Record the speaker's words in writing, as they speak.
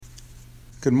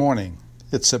Good morning.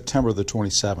 It's September the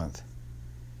 27th.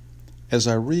 As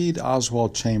I read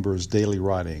Oswald Chambers' daily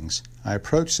writings, I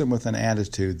approach them with an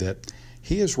attitude that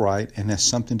he is right and has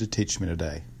something to teach me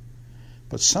today.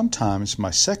 But sometimes my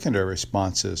secondary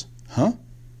response is, huh?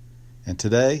 And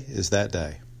today is that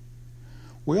day.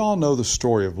 We all know the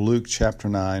story of Luke chapter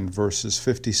 9, verses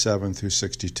 57 through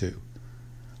 62.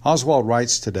 Oswald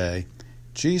writes today,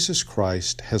 Jesus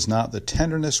Christ has not the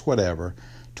tenderness whatever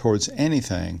towards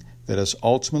anything that is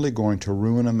ultimately going to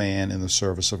ruin a man in the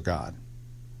service of God.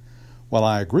 While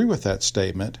I agree with that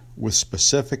statement, with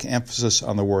specific emphasis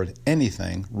on the word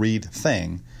anything, read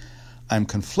thing, I'm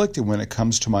conflicted when it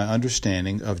comes to my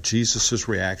understanding of Jesus'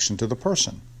 reaction to the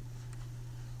person.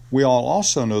 We all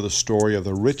also know the story of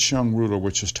the rich young ruler,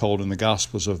 which is told in the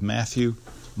Gospels of Matthew,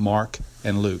 Mark,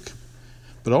 and Luke.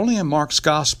 But only in Mark's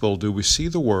Gospel do we see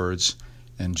the words,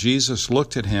 "And Jesus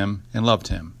looked at him and loved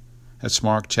him." That's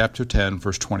Mark chapter 10,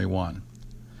 verse 21.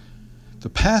 The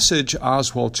passage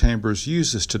Oswald Chambers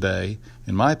uses today,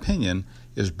 in my opinion,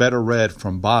 is better read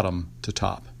from bottom to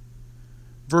top.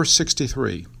 Verse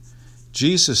 63,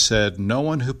 Jesus said, "No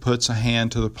one who puts a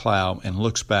hand to the plow and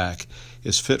looks back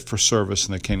is fit for service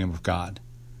in the kingdom of God."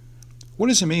 What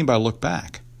does it mean by look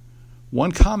back?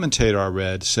 One commentator I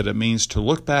read said it means to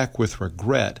look back with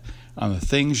regret on the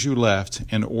things you left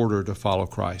in order to follow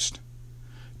Christ.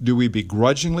 Do we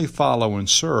begrudgingly follow and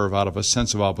serve out of a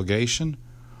sense of obligation,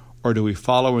 or do we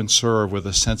follow and serve with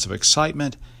a sense of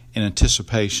excitement and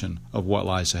anticipation of what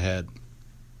lies ahead?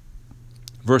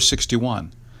 Verse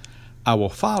 61, I will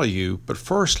follow you, but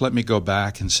first let me go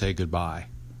back and say goodbye.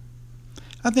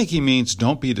 I think he means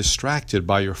don't be distracted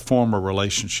by your former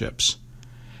relationships.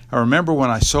 I remember when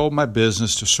I sold my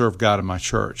business to serve God in my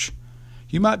church.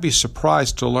 You might be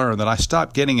surprised to learn that I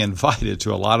stopped getting invited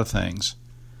to a lot of things.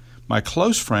 My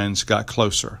close friends got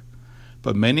closer,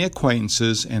 but many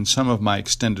acquaintances and some of my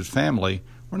extended family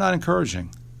were not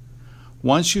encouraging.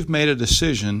 Once you've made a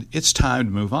decision, it's time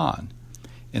to move on.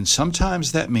 And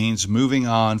sometimes that means moving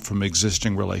on from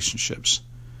existing relationships.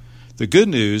 The good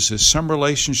news is some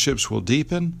relationships will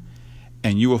deepen,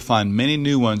 and you will find many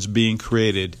new ones being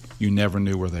created you never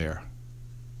knew were there.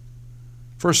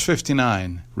 Verse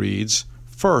 59 reads,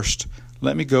 "First,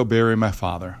 let me go bury my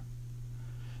father."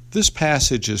 This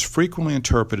passage is frequently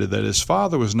interpreted that his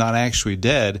father was not actually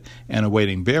dead and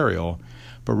awaiting burial,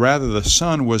 but rather the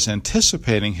son was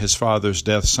anticipating his father's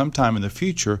death sometime in the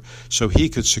future so he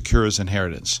could secure his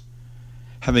inheritance.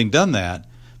 Having done that,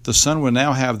 the son would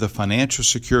now have the financial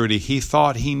security he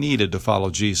thought he needed to follow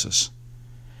Jesus.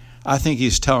 I think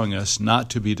he's telling us not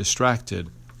to be distracted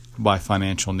by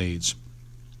financial needs.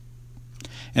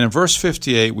 And in verse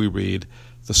 58 we read,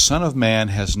 "The Son of Man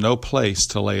has no place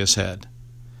to lay his head."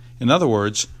 In other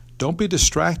words, don't be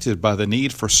distracted by the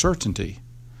need for certainty.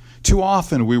 Too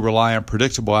often we rely on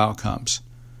predictable outcomes.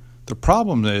 The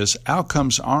problem is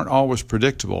outcomes aren't always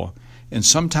predictable, and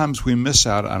sometimes we miss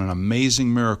out on an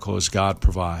amazing miracle as God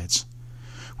provides.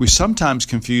 We sometimes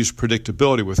confuse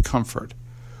predictability with comfort.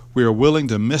 We are willing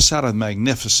to miss out on the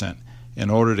magnificent in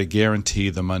order to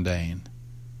guarantee the mundane.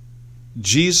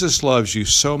 Jesus loves you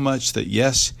so much that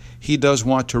yes, he does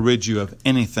want to rid you of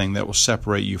anything that will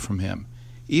separate you from him,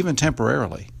 even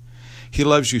temporarily. He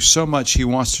loves you so much he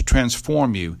wants to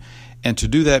transform you, and to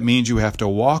do that means you have to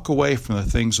walk away from the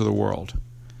things of the world.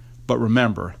 But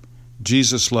remember,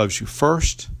 Jesus loves you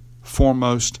first,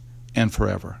 foremost, and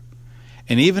forever.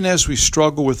 And even as we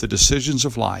struggle with the decisions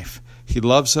of life, he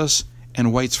loves us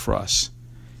and waits for us.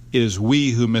 It is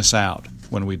we who miss out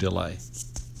when we delay.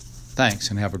 Thanks,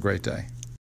 and have a great day.